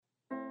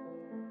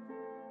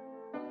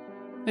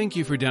Thank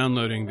you for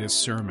downloading this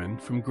sermon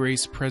from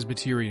Grace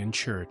Presbyterian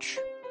Church.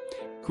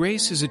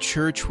 Grace is a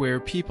church where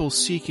people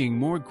seeking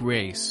more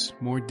grace,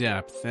 more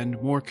depth,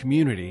 and more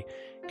community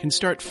can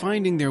start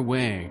finding their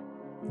way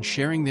and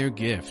sharing their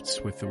gifts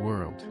with the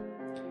world.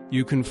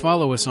 You can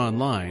follow us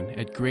online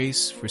at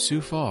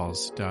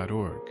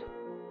graceforsiouxfalls.org.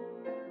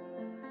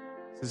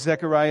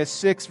 Zechariah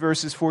 6,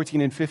 verses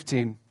 14 and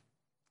 15.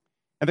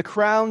 And the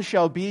crown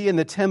shall be in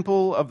the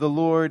temple of the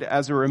Lord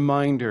as a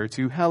reminder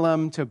to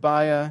Helem,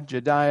 Tobiah,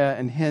 Jedaiah,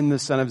 and Hin the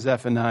son of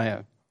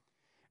Zephaniah.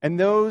 And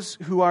those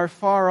who are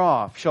far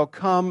off shall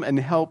come and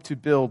help to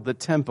build the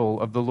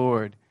temple of the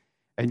Lord.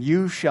 And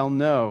you shall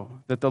know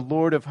that the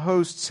Lord of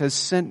hosts has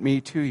sent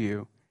me to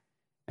you.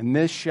 And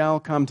this shall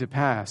come to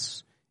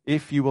pass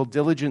if you will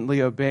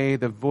diligently obey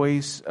the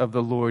voice of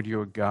the Lord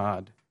your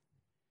God.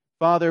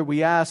 Father,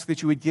 we ask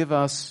that you would give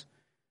us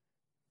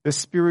the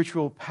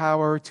spiritual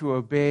power to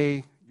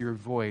obey your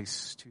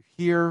voice, to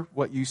hear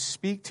what you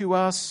speak to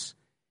us,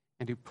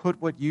 and to put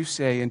what you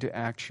say into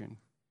action.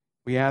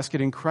 We ask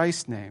it in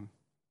Christ's name.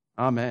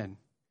 Amen.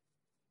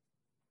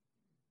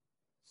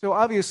 So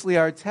obviously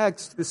our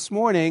text this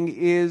morning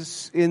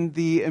is in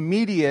the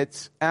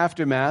immediate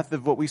aftermath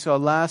of what we saw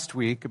last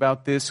week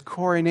about this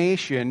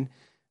coronation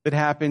that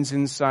happens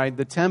inside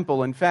the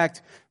temple. In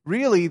fact,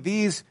 really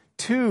these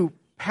two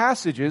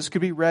passages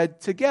could be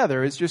read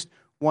together. It's just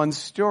one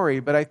story,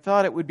 but I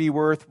thought it would be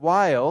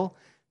worthwhile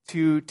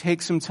to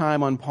take some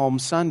time on Palm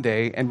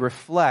Sunday and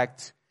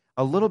reflect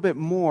a little bit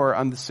more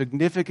on the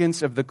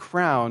significance of the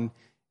crown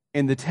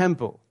in the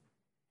temple.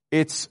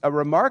 It's a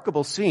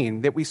remarkable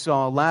scene that we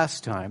saw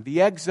last time.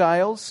 The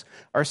exiles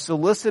are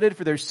solicited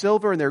for their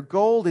silver and their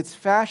gold. It's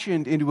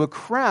fashioned into a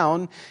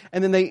crown,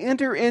 and then they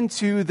enter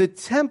into the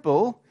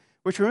temple,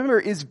 which, remember,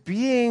 is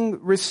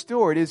being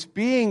restored, is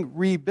being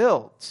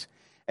rebuilt.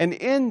 And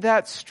in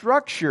that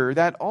structure,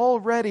 that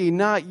already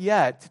not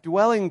yet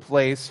dwelling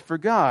place for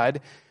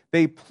God,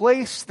 they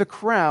place the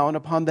crown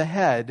upon the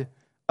head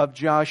of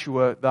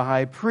Joshua the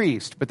high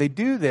priest. But they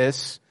do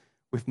this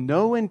with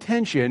no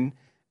intention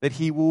that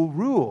he will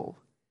rule.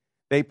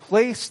 They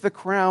place the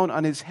crown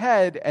on his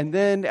head, and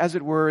then, as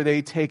it were,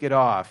 they take it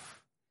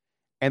off.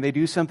 And they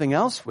do something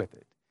else with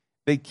it.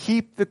 They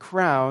keep the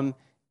crown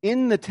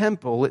in the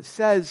temple, it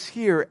says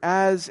here,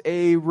 as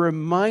a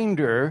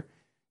reminder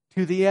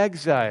to the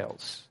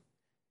exiles.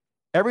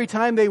 Every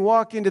time they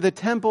walk into the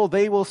temple,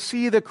 they will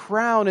see the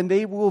crown and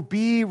they will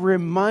be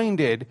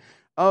reminded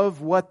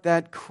of what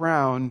that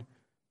crown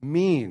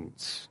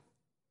means.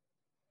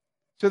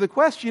 So the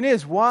question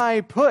is,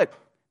 why put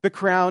the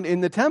crown in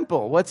the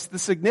temple? What's the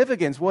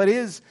significance? What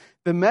is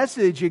the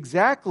message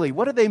exactly?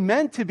 What are they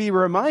meant to be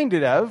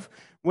reminded of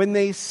when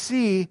they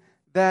see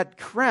that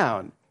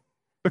crown?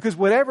 Because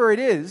whatever it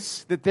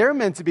is that they're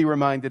meant to be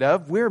reminded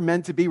of, we're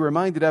meant to be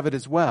reminded of it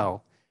as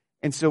well.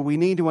 And so we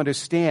need to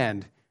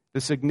understand the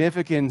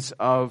significance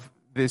of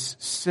this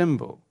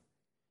symbol.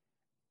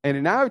 And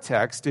in our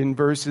text, in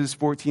verses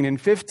 14 and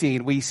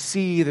 15, we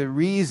see the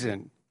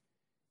reason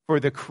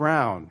for the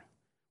crown,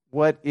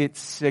 what it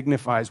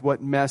signifies,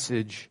 what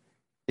message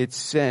it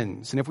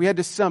sends. And if we had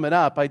to sum it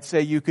up, I'd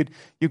say you could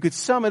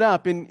sum it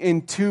up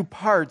in two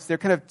parts. They're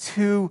kind of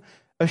two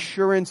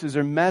assurances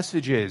or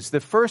messages. The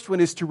first one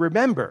is to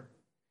remember.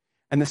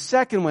 And the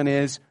second one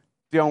is,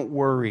 don't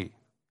worry.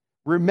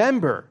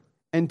 Remember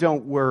and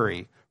don't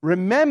worry.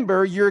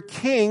 Remember, your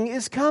king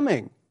is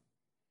coming.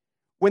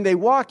 When they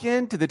walk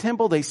into the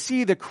temple, they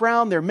see the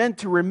crown. They're meant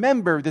to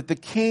remember that the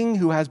king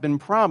who has been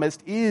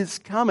promised is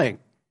coming.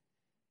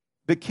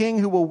 The king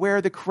who will wear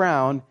the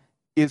crown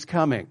is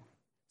coming.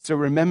 So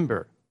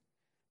remember.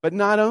 But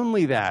not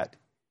only that,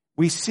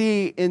 we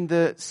see in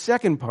the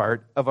second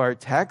part of our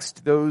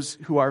text, those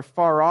who are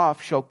far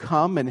off shall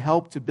come and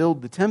help to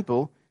build the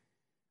temple.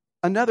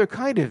 Another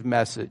kind of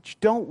message.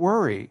 Don't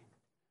worry.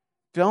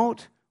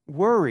 Don't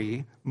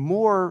worry,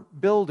 more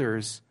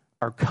builders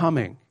are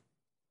coming.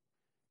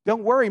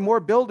 Don't worry,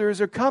 more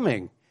builders are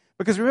coming.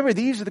 Because remember,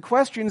 these are the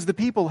questions the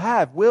people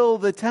have. Will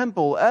the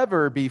temple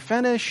ever be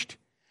finished?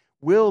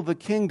 Will the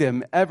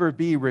kingdom ever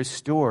be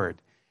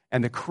restored?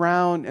 And the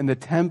crown and the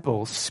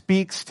temple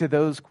speaks to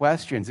those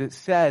questions. It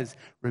says,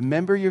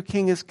 remember your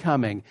king is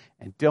coming,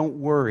 and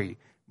don't worry,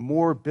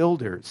 more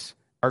builders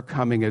are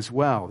coming as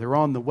well. They're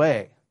on the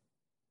way.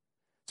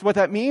 So what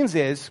that means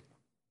is,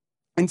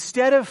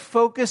 instead of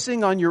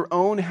focusing on your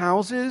own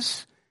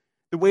houses,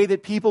 the way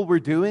that people were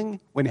doing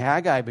when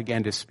Haggai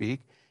began to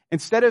speak,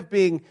 instead of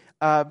being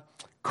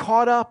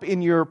caught up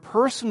in your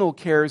personal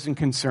cares and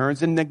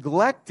concerns and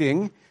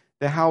neglecting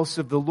the house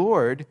of the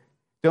Lord,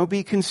 don't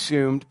be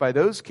consumed by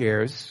those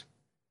cares.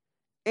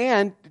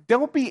 And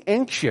don't be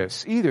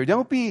anxious either.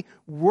 Don't be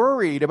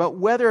worried about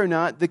whether or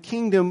not the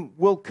kingdom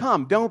will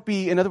come. Don't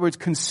be, in other words,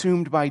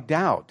 consumed by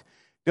doubt.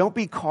 Don't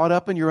be caught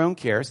up in your own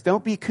cares.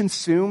 Don't be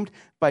consumed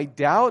by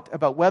doubt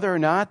about whether or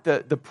not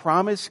the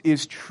promise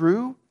is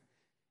true.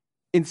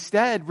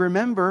 Instead,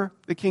 remember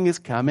the king is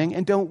coming,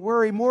 and don't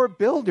worry, more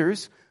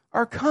builders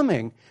are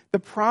coming. The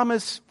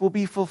promise will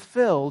be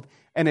fulfilled,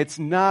 and it's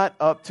not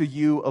up to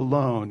you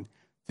alone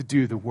to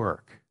do the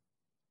work.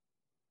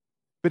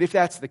 But if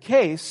that's the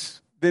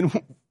case, then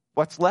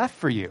what's left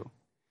for you?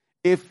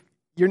 If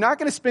you're not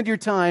going to spend your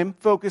time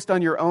focused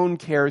on your own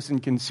cares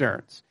and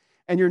concerns,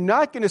 and you're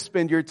not going to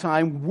spend your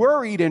time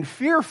worried and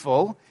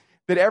fearful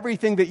that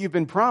everything that you've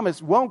been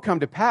promised won't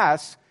come to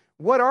pass,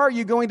 what are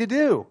you going to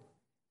do?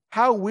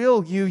 How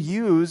will you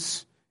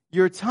use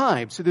your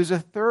time? So there's a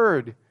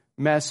third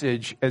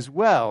message as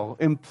well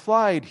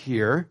implied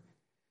here.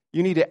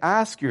 You need to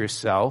ask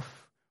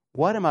yourself,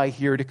 what am I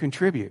here to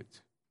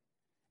contribute?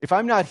 If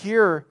I'm not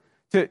here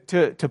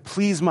to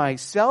please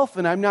myself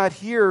and I'm not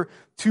here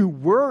to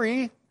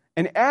worry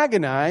and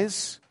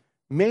agonize,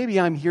 maybe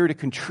I'm here to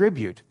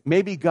contribute.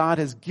 Maybe God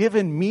has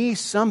given me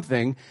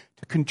something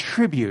to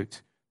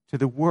contribute to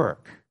the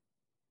work.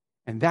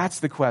 And that's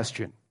the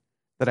question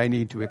that I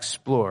need to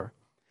explore.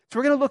 So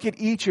we're going to look at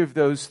each of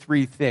those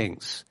three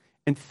things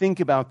and think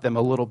about them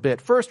a little bit.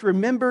 First,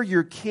 remember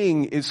your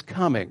king is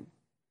coming.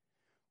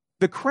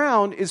 The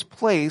crown is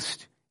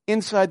placed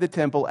inside the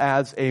temple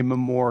as a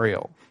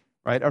memorial,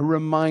 right? A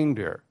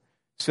reminder,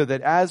 so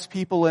that as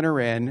people enter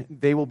in,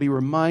 they will be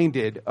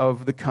reminded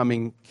of the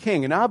coming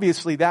king. And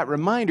obviously that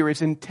reminder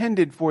is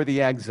intended for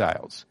the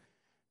exiles,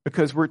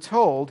 because we're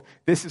told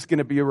this is going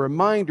to be a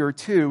reminder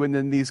too, and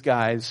then these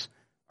guys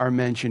are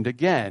mentioned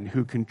again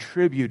who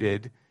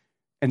contributed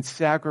and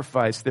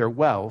sacrificed their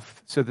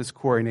wealth so this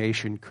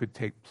coronation could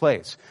take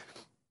place.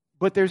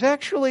 But there's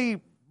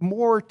actually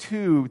more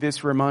to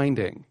this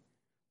reminding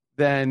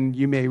than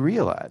you may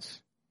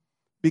realize,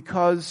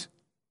 because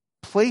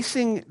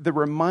placing the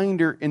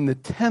reminder in the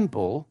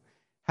temple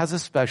has a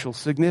special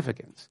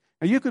significance.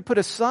 Now, you could put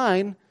a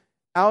sign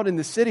out in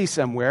the city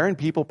somewhere and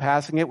people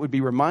passing it would be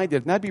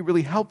reminded, and that'd be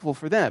really helpful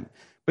for them.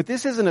 But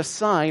this isn't a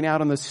sign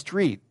out on the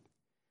street.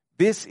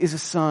 This is a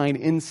sign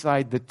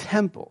inside the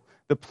temple,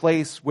 the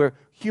place where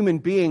human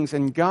beings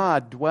and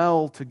God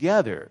dwell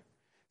together.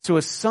 So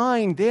a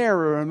sign there,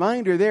 a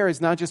reminder there, is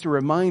not just a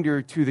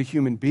reminder to the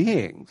human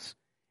beings.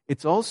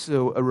 It's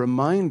also a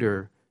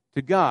reminder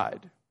to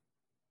God.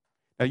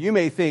 Now, you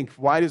may think,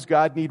 why does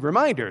God need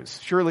reminders?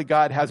 Surely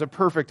God has a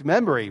perfect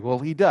memory. Well,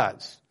 he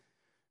does.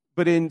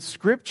 But in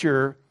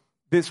Scripture,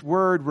 this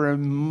word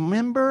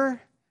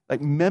remember,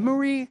 like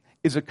memory,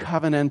 is a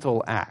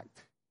covenantal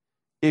act.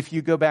 If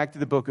you go back to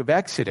the book of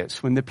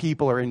Exodus, when the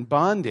people are in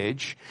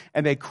bondage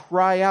and they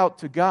cry out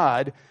to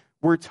God,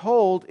 we're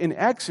told in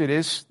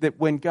Exodus that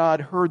when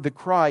God heard the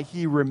cry,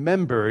 he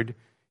remembered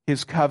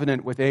his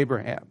covenant with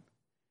Abraham.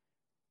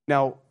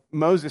 Now,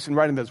 Moses, in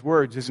writing those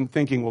words, isn't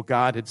thinking, well,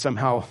 God had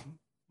somehow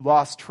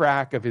lost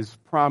track of his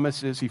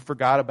promises. He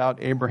forgot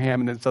about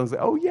Abraham and his sons.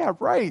 Oh, yeah,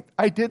 right.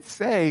 I did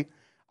say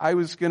I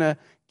was going to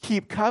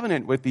keep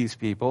covenant with these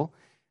people.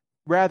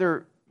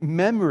 Rather,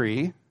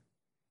 memory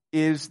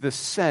is the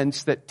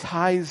sense that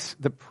ties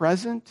the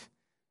present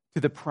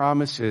to the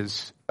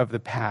promises of the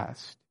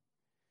past.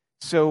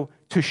 So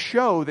to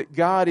show that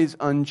God is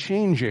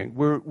unchanging,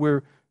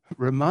 we're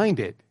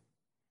reminded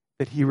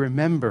that he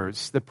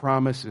remembers the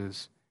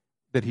promises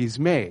that he's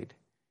made.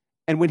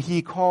 And when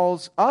he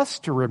calls us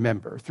to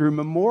remember through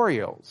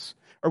memorials,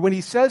 or when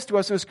he says to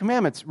us in his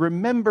commandments,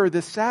 remember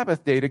the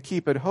Sabbath day to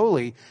keep it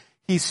holy,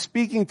 he's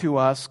speaking to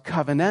us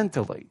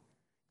covenantally,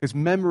 because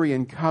memory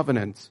and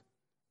covenant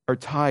are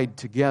tied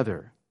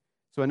together.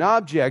 So an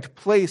object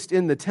placed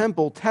in the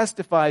temple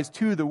testifies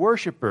to the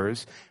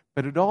worshipers,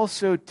 but it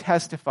also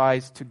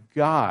testifies to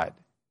God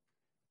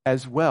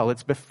as well.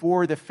 It's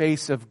before the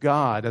face of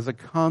God as a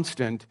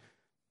constant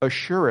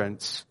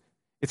assurance.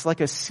 It's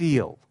like a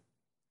seal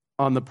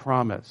on the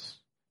promise,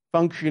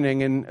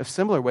 functioning in a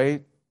similar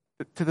way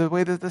to the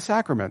way that the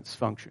sacraments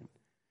function.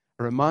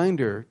 A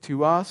reminder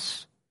to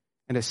us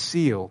and a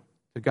seal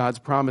to God's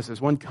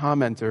promises. One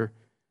commenter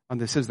on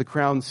this says the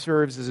crown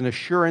serves as an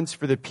assurance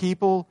for the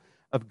people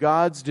of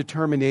God's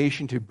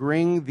determination to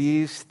bring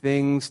these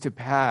things to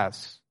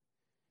pass.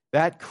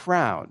 That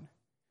crown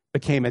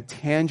became a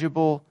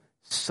tangible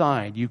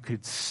sign. You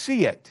could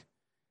see it.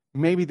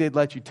 Maybe they'd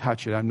let you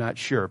touch it, I'm not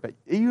sure. But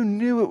you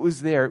knew it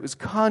was there. It was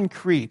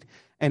concrete,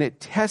 and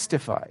it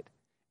testified.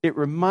 It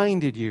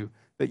reminded you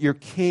that your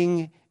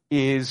king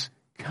is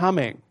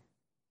coming.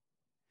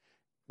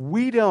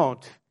 We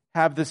don't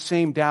have the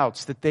same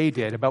doubts that they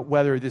did about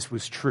whether this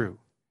was true.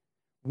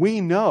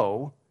 We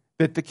know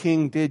that the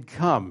king did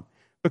come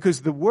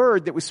because the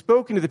word that was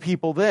spoken to the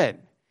people then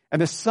and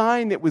the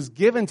sign that was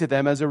given to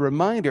them as a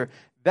reminder,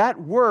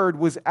 that word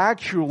was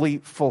actually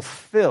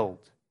fulfilled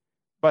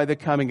by the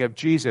coming of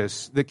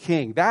Jesus, the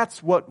King.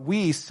 That's what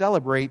we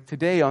celebrate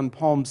today on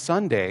Palm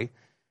Sunday,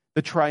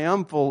 the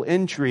triumphal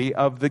entry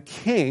of the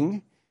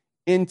King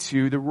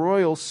into the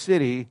royal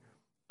city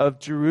of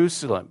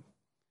Jerusalem.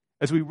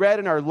 As we read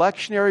in our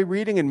lectionary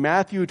reading in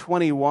Matthew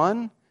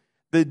 21,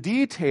 the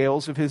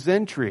details of his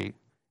entry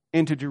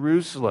into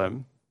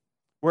Jerusalem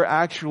were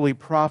actually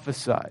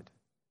prophesied.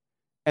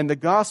 And the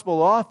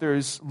gospel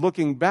authors,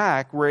 looking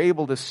back, were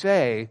able to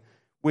say,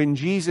 when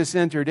Jesus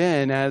entered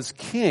in as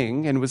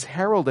king and was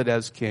heralded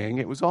as king,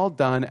 it was all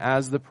done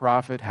as the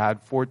prophet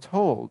had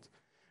foretold.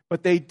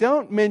 But they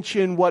don't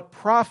mention what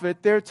prophet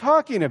they're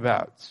talking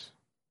about.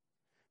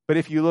 But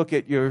if you look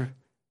at your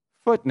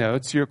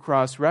footnotes, your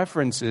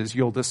cross-references,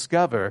 you'll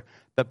discover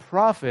the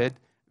prophet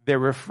they're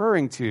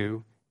referring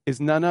to is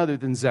none other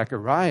than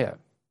Zechariah.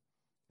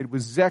 It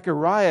was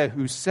Zechariah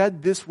who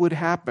said this would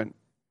happen.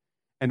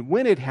 And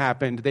when it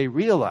happened, they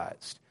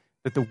realized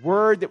that the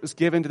word that was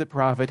given to the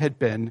prophet had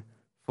been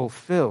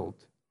fulfilled.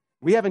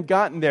 We haven't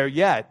gotten there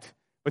yet,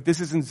 but this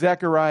is in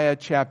Zechariah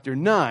chapter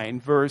 9,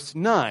 verse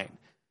 9.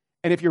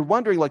 And if you're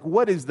wondering,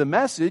 what is the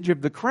message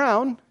of the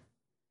crown?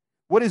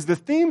 What is the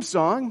theme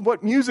song?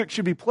 What music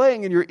should be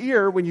playing in your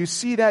ear when you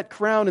see that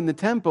crown in the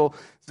temple?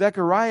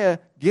 Zechariah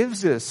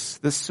gives us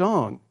the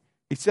song.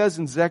 He says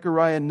in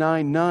Zechariah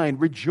 9:9,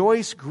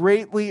 "Rejoice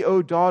greatly,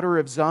 O daughter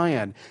of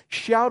Zion.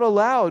 Shout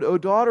aloud, O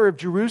daughter of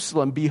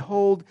Jerusalem.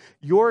 Behold,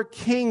 your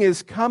king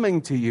is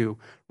coming to you.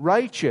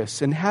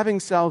 Righteous and having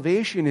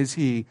salvation is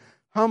he,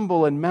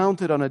 humble and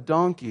mounted on a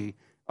donkey,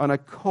 on a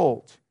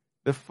colt,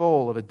 the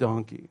foal of a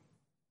donkey."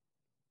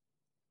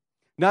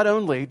 Not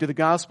only do the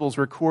Gospels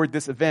record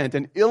this event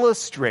and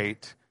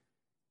illustrate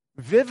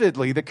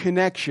vividly the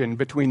connection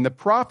between the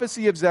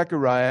prophecy of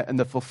Zechariah and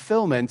the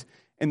fulfillment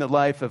in the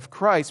life of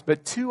Christ,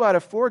 but 2 out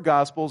of 4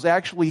 Gospels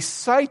actually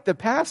cite the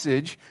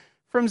passage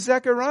from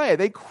Zechariah.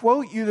 They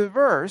quote you the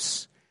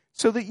verse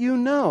so that you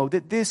know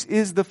that this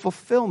is the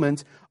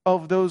fulfillment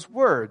of those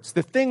words.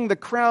 The thing the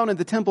crown and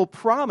the temple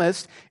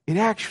promised, it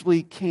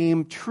actually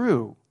came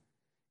true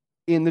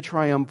in the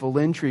triumphal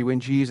entry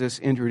when Jesus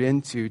entered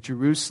into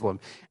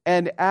Jerusalem.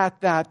 And at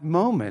that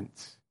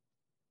moment,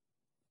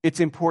 it's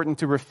important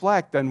to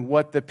reflect on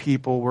what the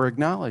people were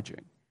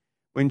acknowledging.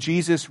 When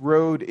Jesus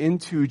rode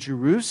into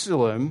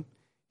Jerusalem,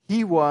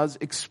 he was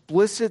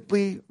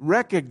explicitly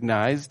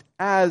recognized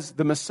as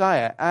the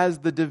Messiah, as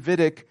the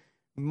Davidic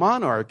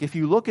monarch. If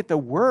you look at the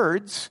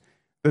words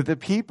that the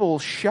people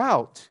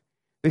shout,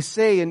 they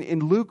say in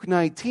Luke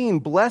 19,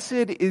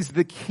 "Blessed is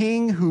the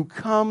King who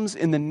comes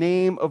in the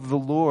name of the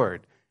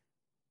Lord."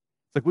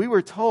 It's like we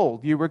were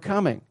told you were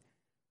coming.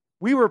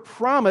 We were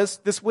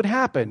promised this would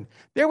happen.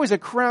 There was a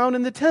crown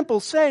in the temple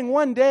saying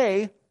one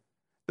day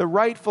the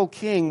rightful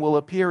king will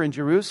appear in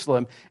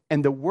Jerusalem,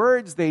 and the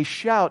words they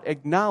shout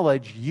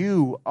acknowledge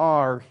you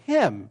are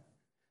him.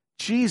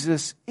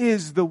 Jesus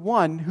is the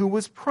one who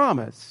was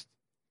promised.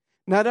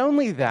 Not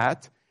only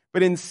that,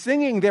 but in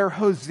singing their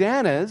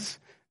hosannas,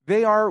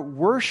 they are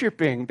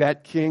worshiping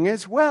that king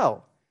as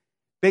well.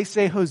 They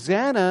say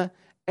Hosanna,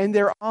 and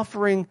they're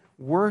offering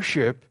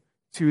worship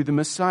to the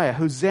Messiah.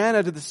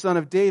 Hosanna to the Son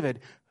of David.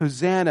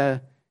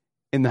 Hosanna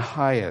in the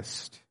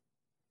highest.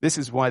 This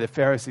is why the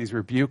Pharisees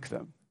rebuke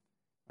them.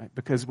 Right?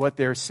 Because what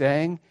they're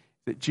saying,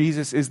 that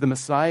Jesus is the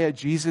Messiah,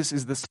 Jesus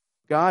is the Son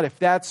of God. If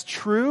that's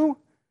true,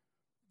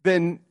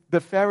 then the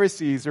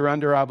Pharisees are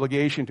under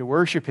obligation to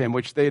worship him,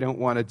 which they don't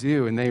want to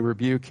do, and they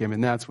rebuke him.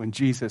 And that's when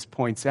Jesus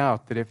points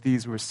out that if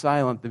these were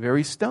silent, the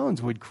very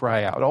stones would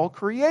cry out. All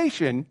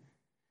creation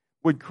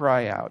would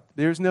cry out.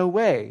 There's no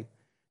way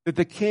that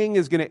the king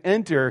is going to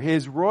enter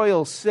his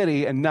royal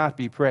city and not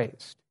be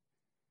praised.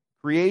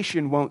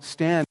 Creation won't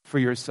stand for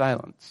your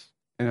silence,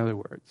 in other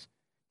words.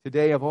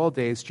 Today of all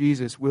days,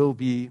 Jesus will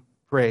be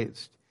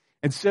praised.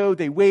 And so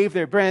they wave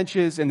their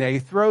branches and they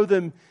throw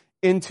them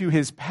into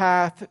his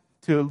path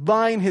to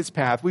line his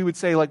path. We would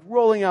say like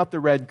rolling out the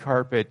red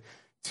carpet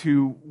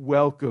to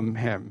welcome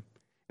him.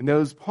 And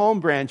those palm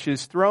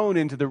branches thrown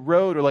into the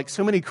road are like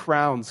so many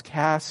crowns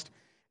cast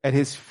at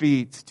his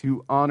feet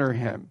to honor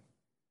him.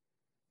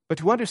 But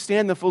to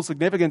understand the full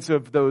significance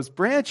of those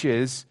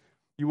branches,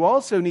 you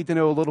also need to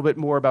know a little bit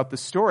more about the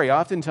story.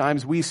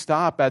 Oftentimes we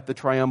stop at the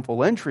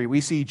triumphal entry.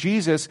 We see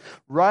Jesus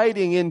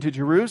riding into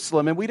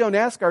Jerusalem, and we don't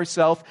ask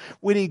ourselves,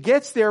 when he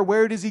gets there,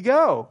 where does he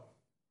go?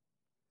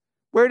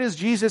 Where does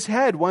Jesus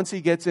head once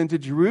he gets into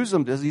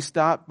Jerusalem? Does he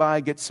stop by,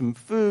 get some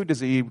food? Does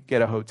he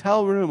get a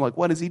hotel room? Like,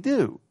 what does he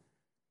do?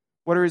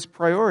 What are his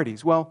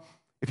priorities? Well,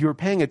 if you were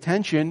paying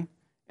attention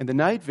in the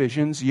night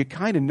visions, you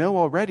kind of know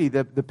already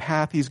the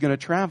path he's going to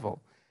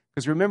travel.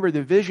 Because remember,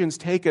 the visions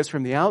take us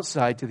from the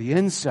outside to the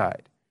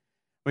inside.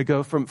 We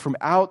go from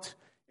out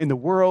in the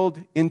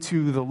world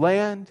into the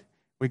land.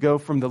 We go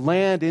from the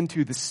land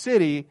into the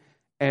city,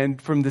 and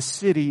from the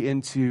city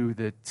into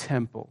the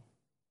temple.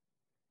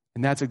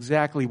 And that's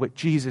exactly what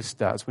Jesus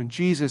does. When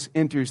Jesus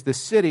enters the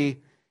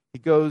city, he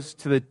goes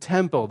to the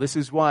temple. This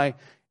is why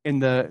in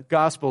the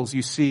Gospels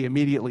you see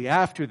immediately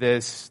after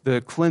this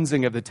the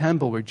cleansing of the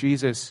temple, where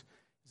Jesus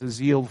is a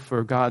zeal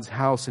for God's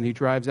house and he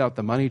drives out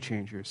the money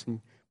changers.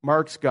 In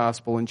Mark's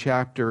Gospel in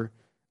chapter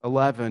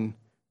 11,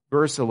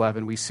 verse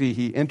 11, we see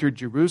he entered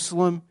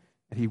Jerusalem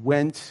and he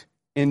went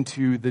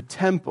into the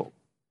temple.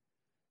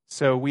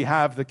 So we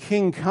have the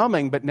king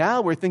coming, but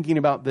now we're thinking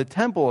about the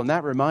temple, and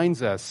that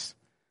reminds us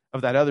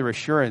of that other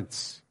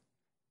assurance.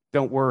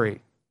 Don't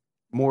worry,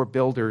 more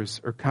builders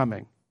are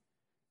coming.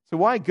 So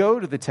why go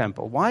to the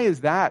temple? Why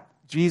is that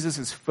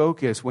Jesus'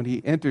 focus when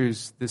he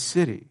enters the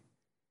city?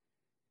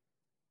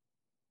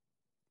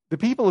 The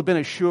people have been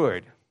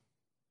assured,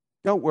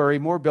 don't worry,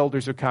 more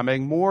builders are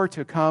coming, more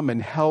to come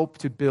and help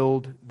to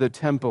build the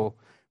temple.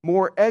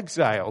 More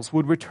exiles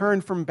would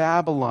return from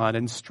Babylon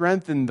and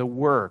strengthen the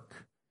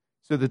work.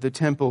 so that the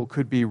temple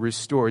could be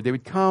restored. They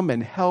would come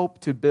and help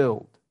to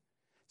build.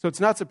 So it's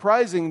not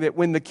surprising that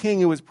when the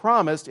king who was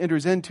promised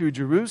enters into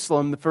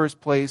Jerusalem, the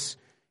first place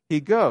he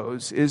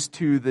goes is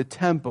to the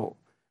temple,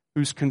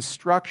 whose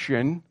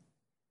construction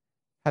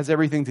has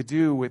everything to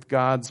do with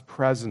God's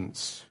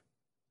presence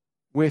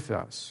with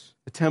us.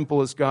 The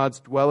temple is God's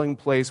dwelling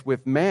place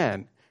with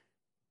man.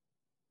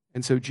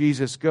 And so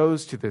Jesus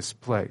goes to this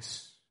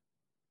place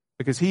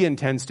because he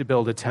intends to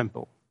build a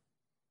temple,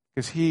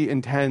 because he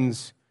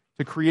intends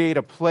to create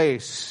a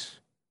place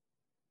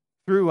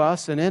through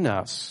us and in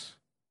us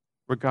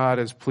where God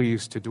is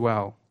pleased to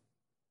dwell.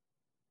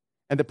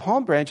 And the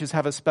palm branches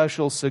have a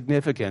special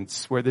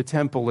significance where the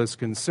temple is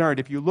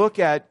concerned. If you look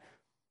at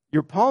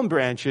your palm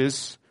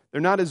branches, they're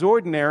not as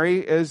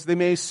ordinary as they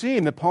may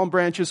seem. The palm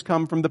branches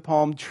come from the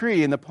palm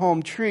tree, and the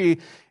palm tree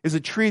is a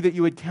tree that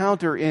you would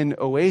encounter in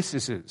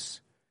oases,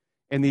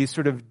 in these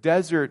sort of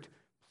desert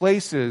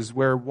places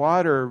where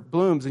water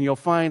blooms, and you'll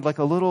find like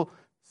a little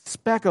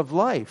speck of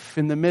life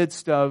in the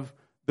midst of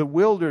the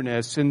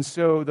wilderness. And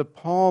so the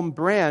palm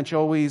branch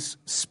always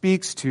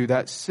speaks to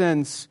that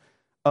sense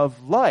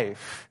of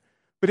life.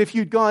 But if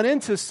you'd gone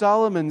into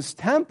Solomon's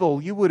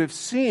temple, you would have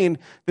seen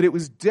that it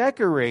was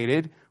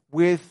decorated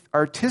with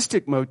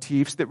artistic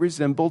motifs that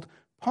resembled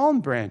palm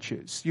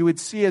branches. You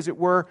would see, as it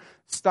were,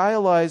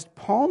 stylized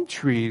palm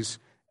trees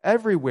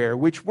everywhere,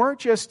 which weren't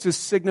just to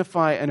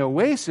signify an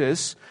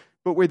oasis,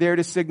 but were there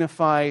to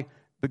signify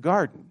the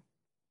garden,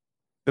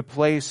 the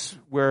place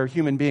where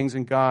human beings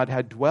and God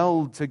had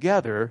dwelled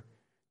together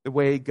the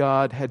way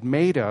God had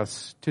made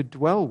us to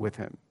dwell with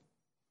him.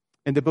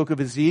 In the book of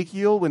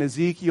Ezekiel, when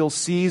Ezekiel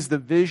sees the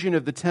vision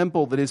of the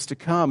temple that is to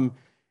come,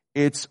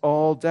 it's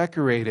all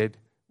decorated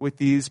with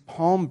these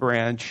palm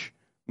branch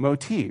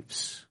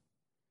motifs.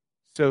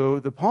 So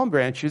the palm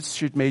branches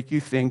should make you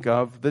think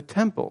of the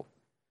temple.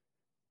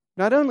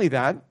 Not only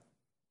that,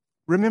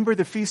 remember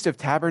the Feast of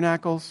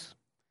Tabernacles?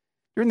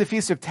 During the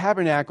Feast of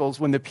Tabernacles,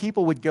 when the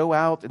people would go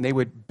out and they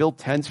would build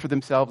tents for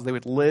themselves, they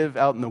would live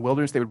out in the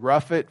wilderness, they would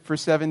rough it for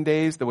 7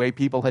 days, the way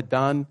people had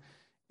done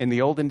in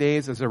the olden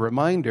days as a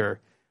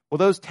reminder. Well,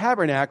 those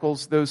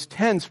tabernacles, those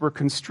tents were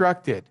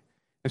constructed.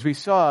 As we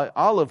saw,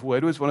 olive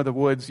wood was one of the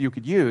woods you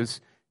could use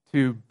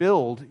to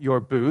build your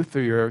booth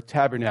or your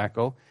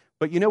tabernacle.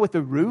 But you know what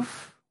the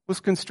roof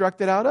was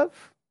constructed out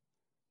of?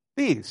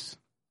 These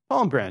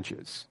palm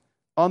branches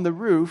on the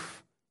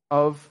roof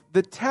of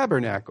the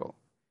tabernacle.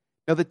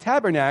 Now, the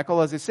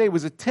tabernacle, as I say,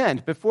 was a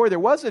tent. Before there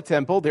was a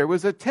temple, there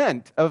was a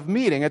tent of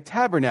meeting, a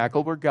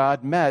tabernacle where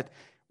God met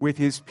with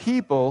his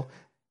people.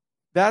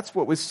 That's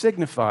what was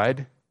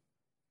signified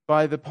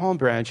by the palm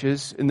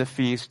branches in the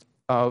Feast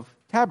of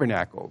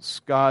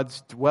Tabernacles,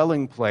 God's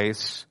dwelling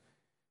place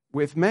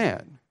with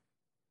man.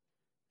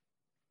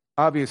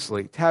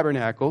 Obviously,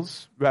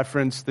 tabernacles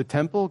reference the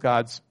temple,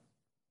 God's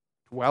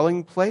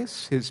dwelling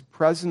place, his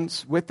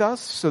presence with us.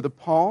 So the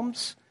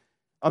palms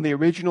on the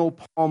original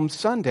Palm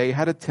Sunday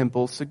had a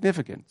temple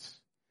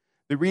significance.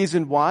 The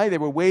reason why they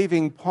were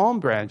waving palm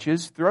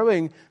branches,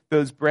 throwing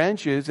those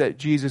branches at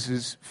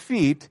Jesus'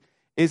 feet,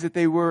 is that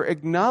they were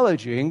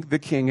acknowledging the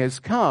King has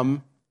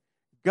come.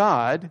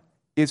 God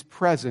is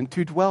present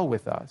to dwell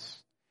with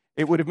us.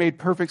 It would have made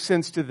perfect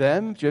sense to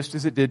them, just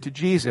as it did to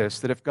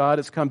Jesus, that if God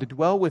has come to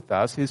dwell with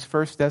us, his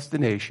first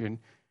destination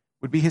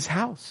would be his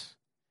house,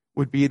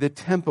 would be the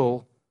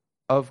temple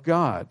of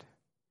God.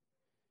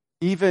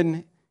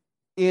 Even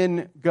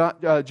in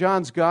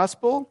John's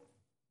Gospel,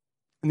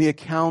 in the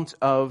account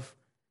of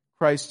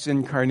Christ's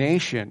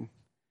incarnation,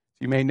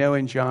 you may know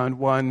in John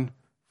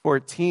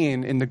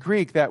 1:14, in the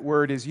Greek, that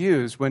word is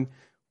used when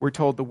we're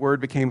told the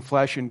Word became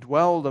flesh and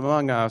dwelled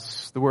among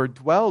us. The word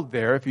dwelled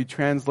there, if you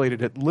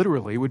translated it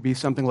literally, would be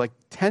something like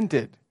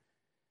tented.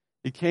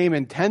 He came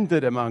and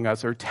tended among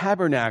us, or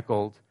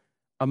tabernacled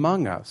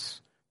among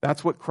us.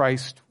 That's what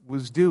Christ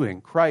was doing.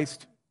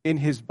 Christ, in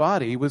his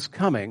body, was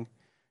coming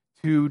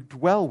to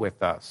dwell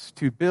with us,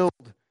 to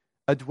build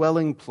a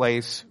dwelling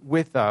place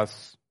with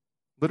us,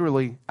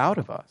 literally out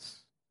of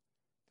us,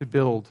 to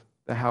build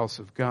the house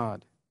of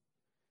God.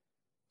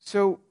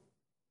 So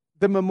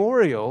the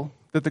memorial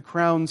that the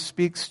crown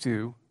speaks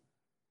to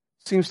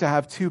seems to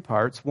have two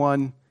parts.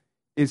 One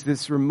is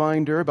this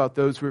reminder about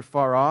those who are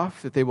far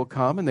off, that they will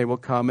come and they will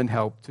come and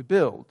help to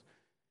build.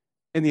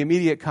 In the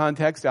immediate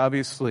context,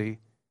 obviously,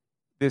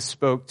 this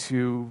spoke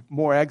to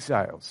more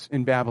exiles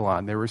in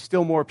Babylon. There were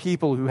still more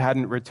people who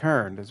hadn't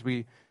returned. As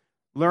we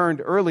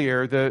learned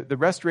earlier, the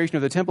restoration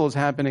of the temple is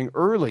happening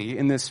early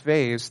in this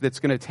phase that's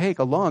going to take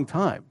a long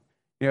time.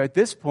 At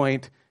this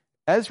point,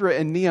 Ezra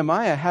and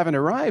Nehemiah haven't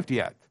arrived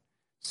yet.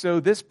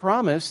 So this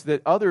promise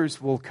that others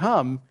will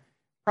come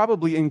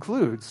probably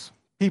includes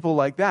people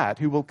like that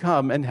who will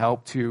come and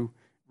help to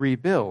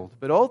rebuild.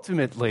 But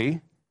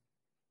ultimately,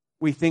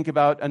 we think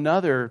about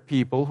another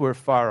people who are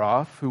far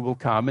off who will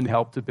come and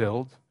help to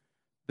build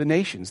the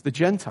nations, the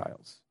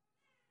Gentiles.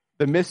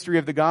 The mystery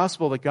of the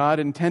gospel that God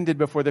intended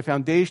before the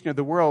foundation of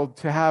the world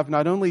to have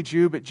not only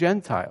Jew but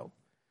Gentile,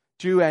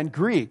 Jew and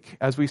Greek,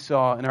 as we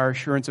saw in our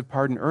assurance of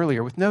pardon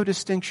earlier, with no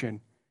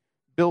distinction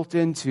built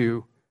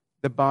into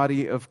the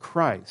body of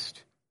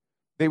Christ.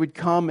 They would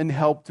come and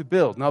help to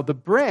build. Now, the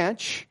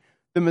branch,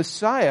 the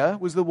Messiah,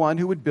 was the one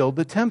who would build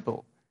the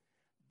temple.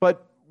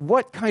 But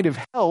what kind of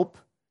help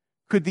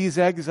could these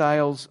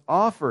exiles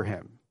offer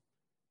him?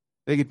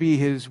 They could be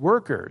his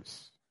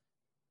workers,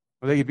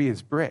 or they could be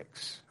his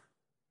bricks.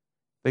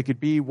 They could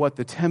be what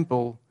the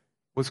temple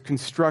was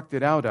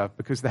constructed out of,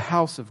 because the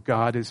house of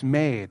God is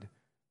made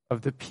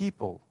of the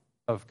people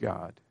of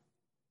God.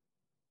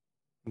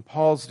 In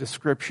Paul's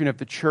description of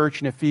the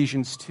church in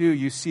Ephesians 2,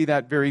 you see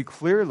that very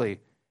clearly.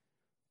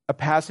 A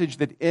passage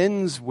that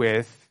ends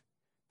with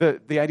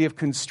the idea of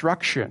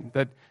construction,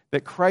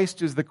 that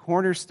Christ is the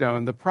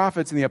cornerstone, the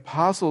prophets and the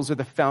apostles are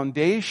the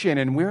foundation,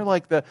 and we're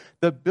like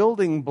the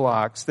building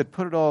blocks that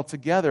put it all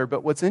together.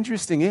 But what's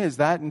interesting is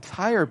that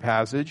entire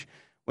passage,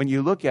 when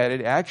you look at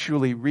it,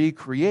 actually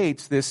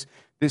recreates this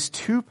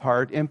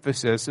two-part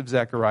emphasis of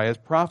Zechariah's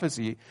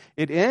prophecy.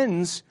 It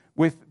ends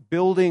with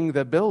building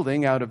the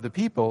building out of the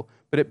people,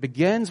 but it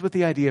begins with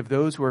the idea of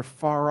those who are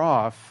far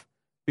off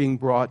being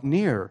brought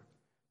near.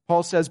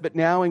 Paul says, "But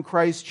now in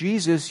Christ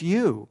Jesus,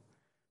 you,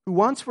 who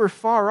once were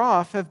far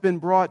off, have been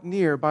brought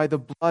near by the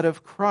blood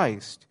of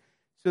Christ.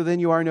 So then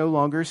you are no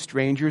longer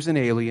strangers and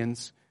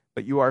aliens,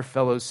 but you are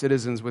fellow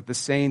citizens with the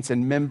saints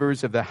and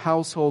members of the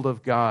household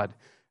of God,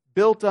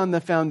 built on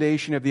the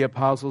foundation of the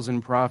apostles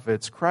and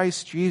prophets,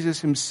 Christ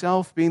Jesus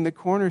himself being the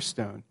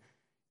cornerstone,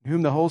 in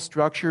whom the whole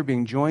structure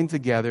being joined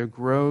together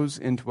grows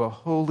into a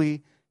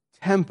holy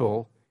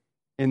temple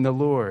in the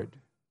Lord."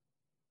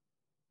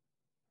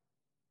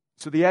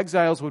 So the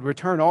exiles would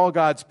return. All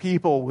God's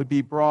people would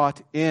be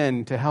brought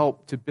in to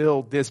help to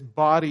build this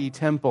body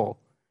temple,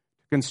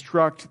 to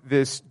construct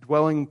this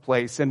dwelling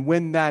place. And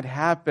when that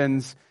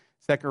happens,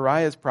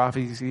 Zechariah's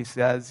prophecy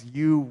says,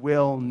 "You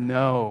will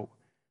know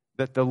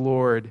that the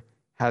Lord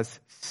has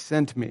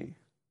sent me."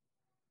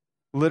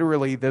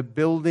 Literally, the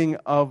building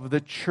of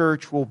the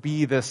church will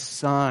be the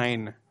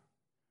sign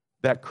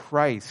that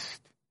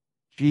Christ,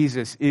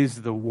 Jesus,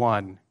 is the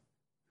one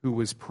who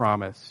was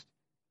promised.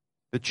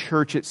 The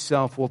church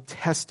itself will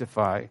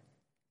testify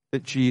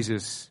that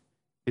Jesus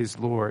is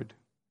Lord.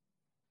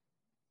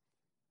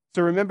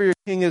 So remember, your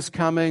king is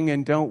coming,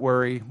 and don't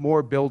worry,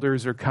 more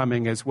builders are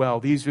coming as well.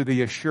 These are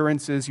the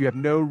assurances. You have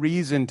no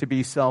reason to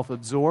be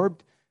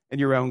self-absorbed in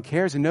your own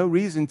cares, and no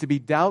reason to be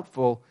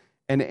doubtful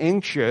and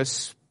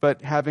anxious,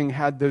 but having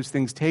had those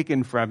things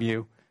taken from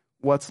you,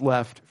 what's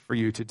left for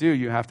you to do?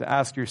 You have to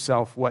ask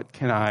yourself, what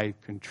can I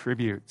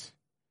contribute?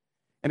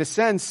 In a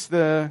sense,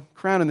 the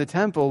crown in the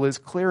temple is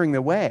clearing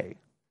the way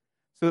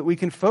so that we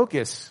can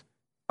focus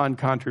on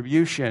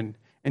contribution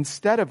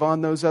instead of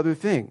on those other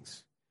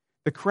things.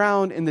 The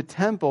crown in the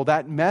temple,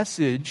 that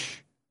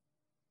message,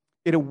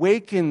 it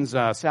awakens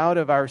us out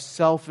of our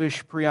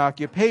selfish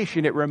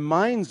preoccupation. It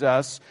reminds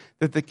us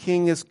that the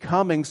king is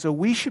coming, so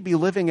we should be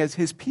living as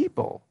his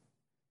people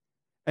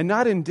and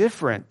not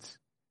indifferent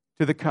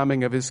to the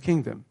coming of his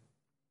kingdom.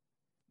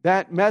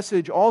 That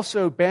message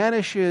also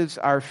banishes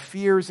our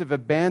fears of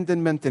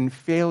abandonment and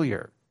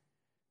failure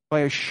by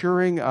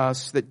assuring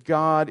us that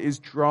God is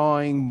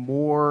drawing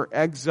more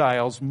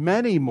exiles,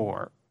 many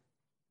more,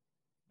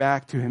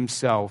 back to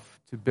himself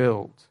to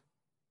build.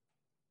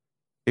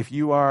 If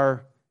you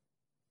are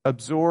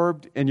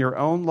absorbed in your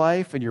own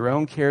life and your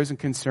own cares and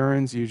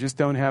concerns, you just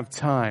don't have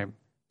time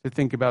to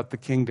think about the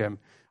kingdom.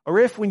 Or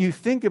if when you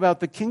think about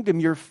the kingdom,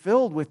 you're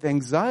filled with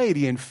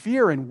anxiety and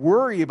fear and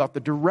worry about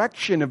the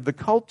direction of the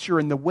culture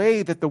and the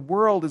way that the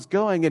world is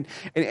going and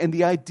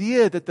the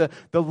idea that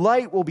the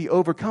light will be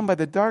overcome by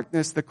the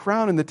darkness, the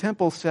crown in the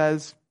temple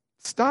says,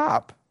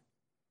 stop.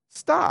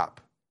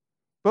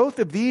 Both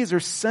of these are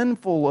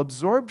sinful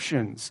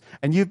absorptions,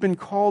 and you've been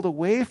called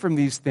away from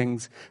these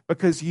things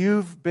because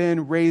you've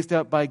been raised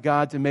up by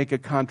God to make a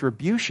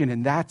contribution,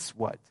 and that's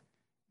what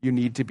you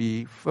need to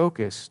be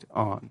focused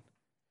on.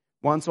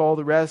 Once all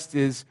the rest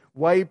is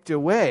wiped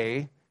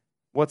away,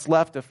 what's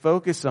left to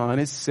focus on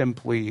is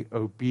simply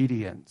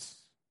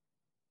obedience.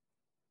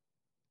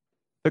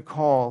 The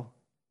call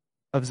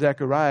of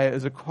Zechariah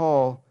is a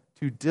call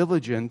to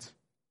diligent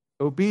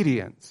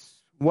obedience.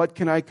 What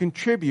can I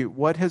contribute?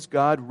 What has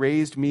God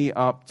raised me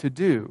up to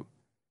do?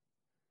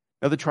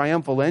 Now, the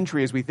triumphal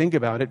entry, as we think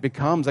about it,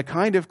 becomes a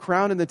kind of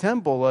crown in the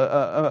temple,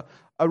 a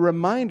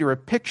reminder, a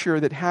picture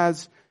that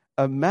has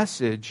a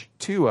message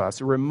to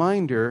us, a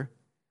reminder,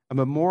 a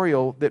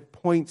memorial that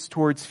points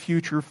towards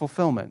future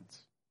fulfillment.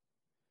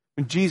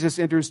 When Jesus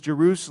enters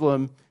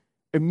Jerusalem,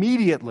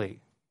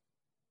 immediately,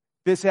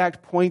 this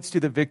act points to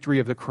the victory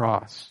of the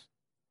cross.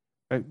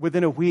 Right?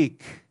 Within a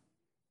week,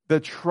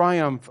 the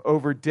triumph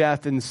over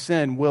death and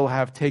sin will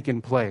have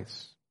taken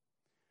place.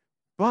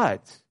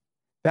 But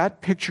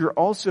that picture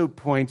also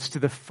points to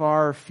the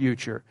far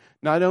future,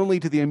 not only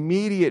to the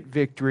immediate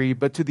victory,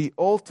 but to the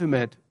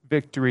ultimate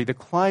victory, the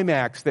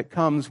climax that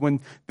comes when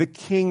the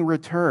King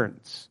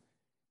returns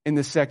in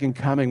the second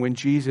coming, when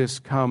Jesus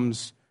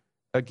comes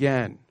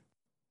again.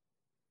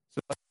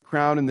 So the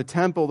crown in the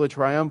temple, the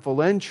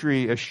triumphal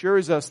entry,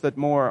 assures us that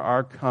more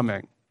are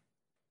coming,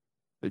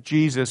 that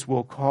Jesus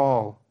will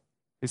call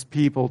his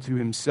people to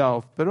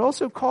himself, but it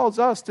also calls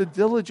us to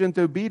diligent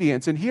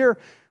obedience. And here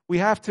we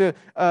have to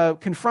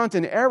confront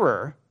an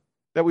error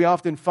that we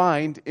often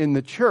find in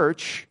the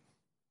church,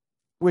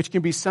 which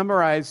can be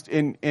summarized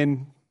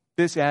in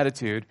this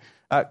attitude.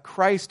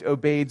 Christ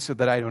obeyed so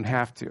that I don't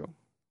have to.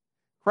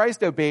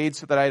 Christ obeyed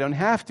so that I don't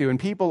have to. And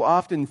people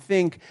often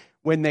think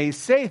when they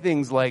say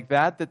things like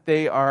that, that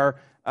they are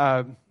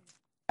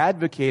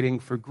advocating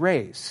for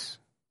grace.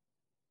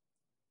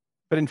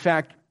 But in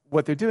fact,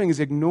 what they're doing is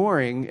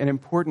ignoring an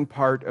important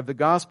part of the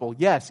gospel.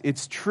 Yes,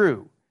 it's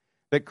true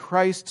that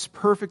Christ's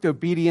perfect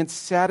obedience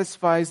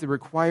satisfies the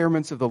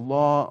requirements of the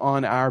law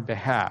on our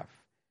behalf.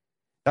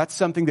 That's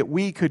something that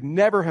we could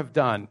never have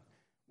done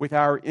with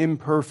our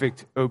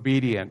imperfect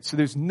obedience. So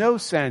there's no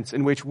sense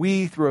in which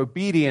we, through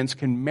obedience,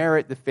 can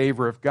merit the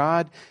favor of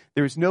God.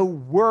 There's no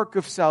work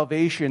of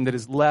salvation that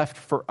is left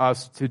for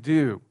us to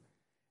do.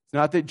 It's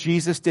not that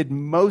Jesus did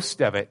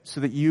most of it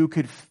so that you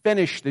could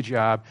finish the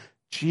job.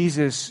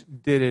 Jesus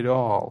did it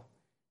all,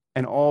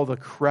 and all the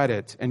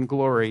credit and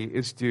glory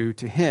is due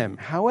to him.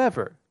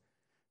 However,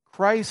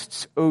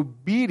 Christ's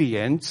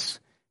obedience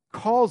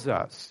calls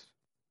us,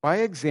 by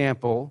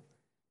example,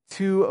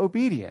 to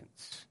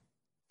obedience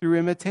through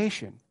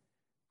imitation.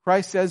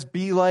 Christ says,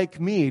 "Be like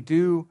me,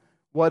 do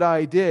what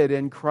I did,"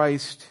 and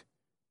Christ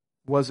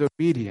was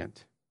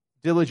obedient,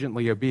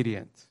 diligently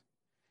obedient.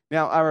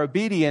 Now, our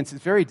obedience is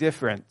very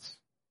different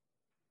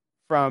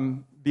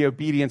from the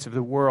obedience of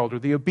the world or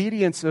the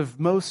obedience of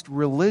most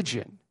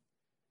religion,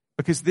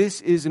 because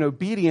this is an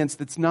obedience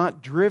that's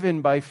not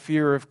driven by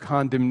fear of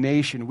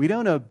condemnation. We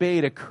don't obey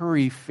to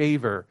curry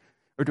favor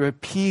or to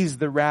appease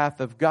the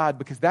wrath of God,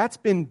 because that's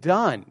been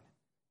done.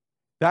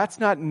 That's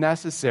not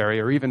necessary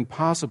or even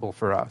possible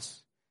for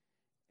us.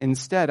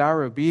 Instead,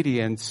 our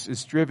obedience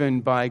is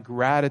driven by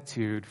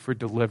gratitude for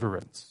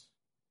deliverance.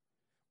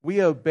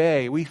 We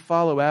obey, we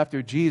follow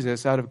after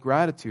Jesus out of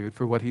gratitude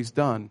for what he's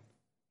done.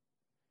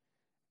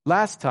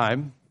 Last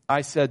time,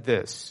 I said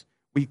this: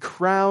 we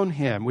crown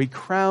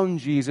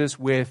Jesus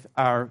with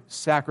our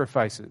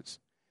sacrifices.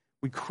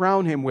 We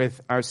crown him with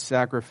our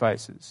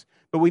sacrifices.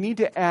 But we need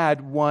to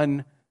add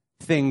one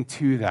thing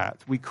to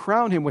that. We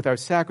crown him with our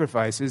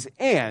sacrifices,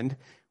 and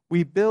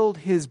we build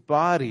his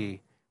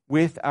body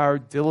with our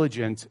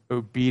diligent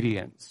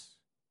obedience.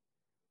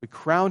 We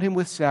crown him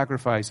with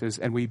sacrifices,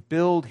 and we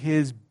build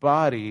his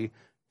body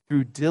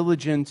through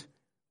diligent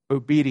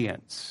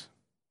obedience.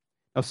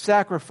 Now,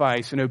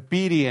 sacrifice and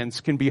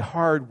obedience can be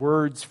hard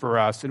words for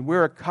us, and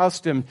we're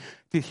accustomed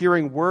to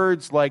hearing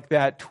words like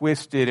that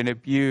twisted and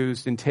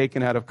abused and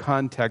taken out of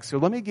context. So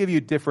let me give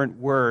you different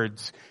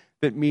words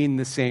that mean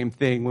the same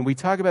thing. When we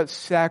talk about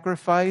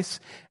sacrifice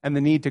and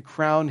the need to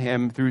crown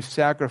him through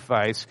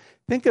sacrifice,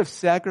 think of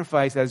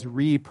sacrifice as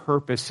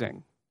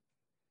repurposing.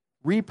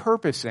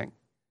 Repurposing.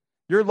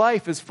 Your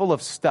life is full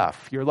of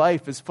stuff. Your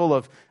life is full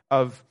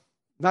of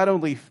not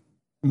only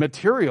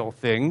material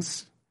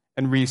things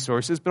and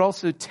resources, but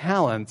also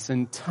talents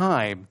and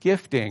time,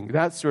 gifting,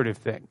 that sort of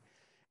thing.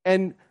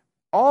 And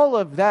all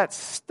of that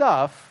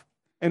stuff,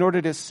 in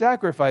order to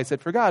sacrifice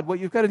it for God, what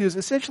you've got to do is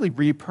essentially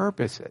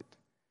repurpose it.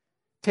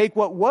 Take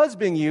what was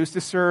being used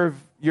to serve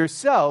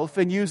yourself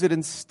and use it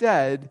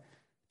instead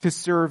to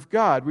serve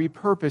God,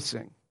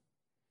 repurposing.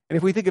 And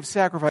if we think of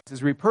sacrifice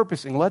as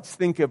repurposing, let's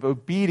think of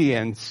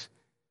obedience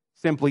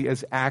simply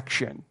as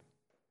action.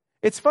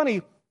 It's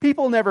funny,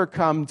 people never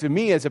come to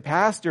me as a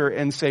pastor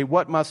and say,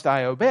 "What must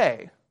I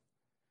obey?"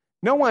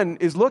 No one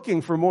is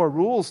looking for more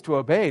rules to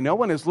obey. No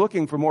one is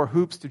looking for more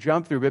hoops to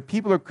jump through. But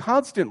people are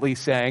constantly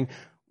saying,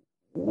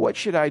 "What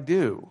should I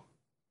do?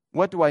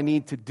 What do I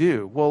need to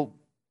do?" Well,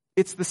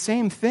 it's the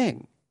same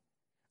thing.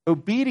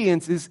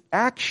 Obedience is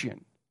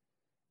action.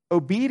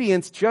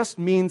 Obedience just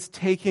means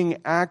taking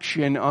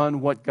action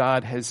on what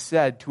God has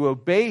said. To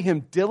obey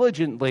him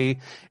diligently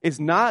is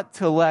not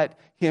to let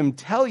him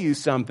tell you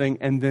something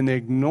and then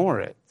ignore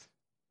it.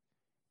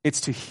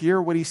 It's to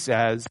hear what he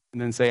says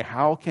and then say,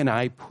 how can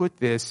I put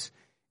this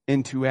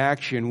into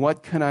action?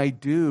 What can I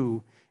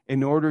do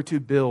in order to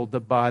build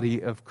the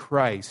body of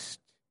Christ?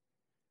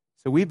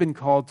 So we've been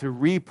called to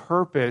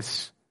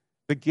repurpose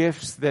the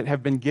gifts that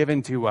have been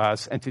given to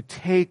us and to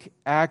take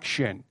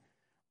action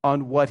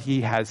on what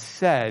he has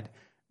said,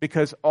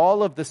 because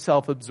all of the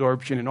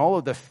self-absorption and all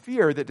of the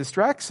fear that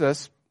distracts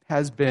us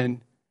has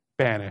been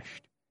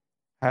banished,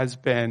 has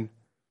been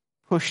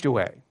pushed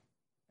away.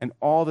 And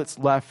all that's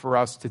left for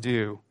us to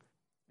do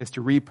is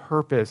to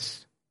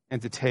repurpose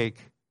and to take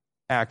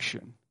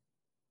action.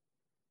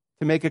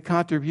 To make a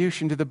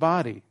contribution to the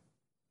body,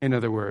 in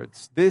other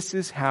words. This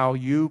is how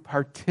you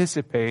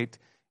participate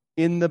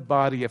in the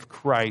body of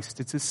Christ.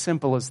 It's as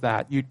simple as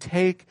that. You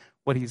take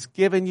what he's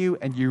given you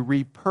and you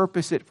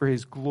repurpose it for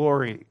his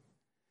glory.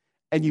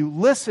 And you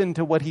listen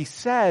to what he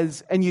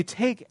says and you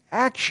take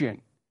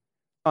action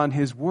on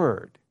his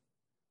word.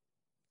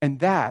 And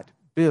that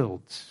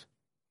builds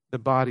the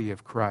body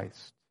of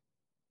Christ.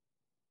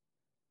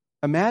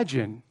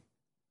 Imagine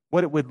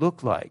what it would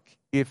look like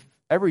if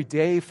every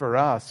day for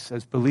us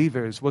as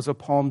believers was a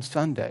Palm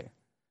Sunday.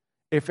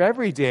 If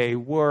every day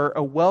were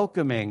a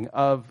welcoming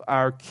of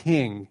our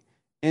King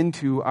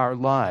into our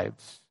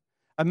lives.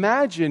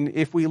 Imagine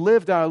if we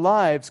lived our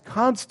lives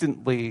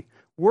constantly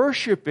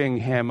worshiping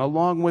him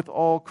along with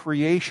all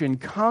creation,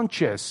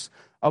 conscious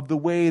of the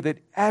way that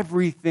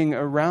everything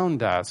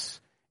around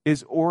us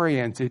is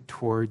oriented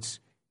towards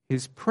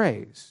his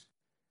praise.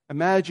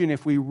 Imagine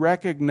if we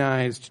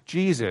recognized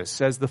Jesus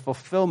as the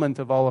fulfillment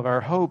of all of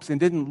our hopes and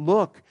didn't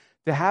look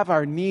to have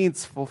our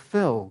needs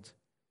fulfilled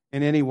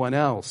in anyone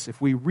else.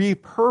 If we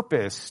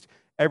repurposed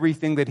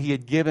everything that he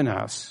had given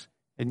us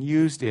and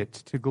used it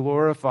to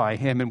glorify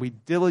him, and we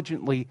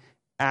diligently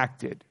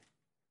acted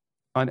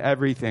on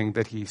everything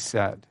that he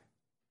said.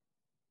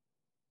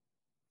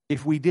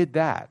 If we did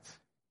that,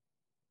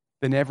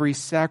 then every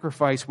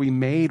sacrifice we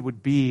made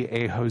would be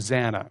a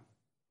hosanna.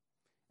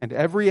 And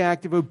every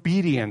act of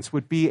obedience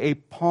would be a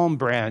palm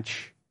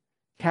branch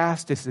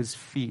cast at his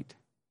feet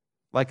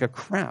like a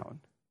crown.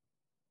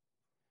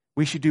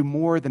 We should do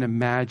more than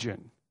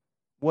imagine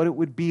what it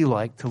would be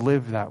like to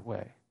live that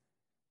way.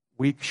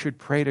 We should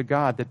pray to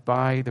God that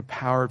by the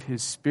power of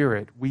his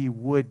Spirit, we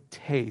would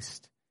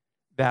taste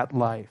that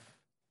life.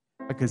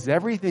 Because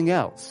everything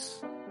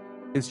else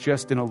is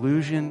just an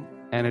illusion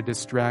and a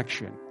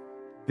distraction.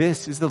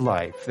 This is the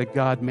life that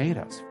God made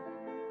us for.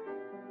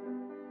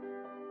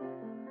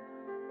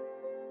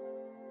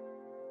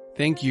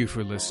 Thank you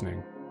for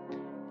listening.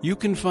 You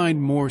can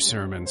find more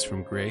sermons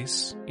from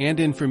Grace and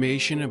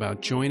information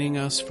about joining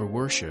us for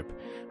worship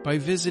by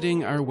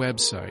visiting our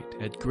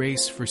website at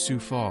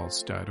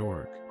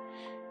graceforsiouxfalls.org.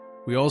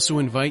 We also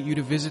invite you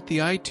to visit the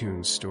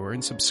iTunes store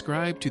and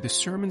subscribe to the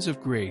Sermons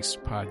of Grace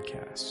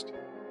podcast.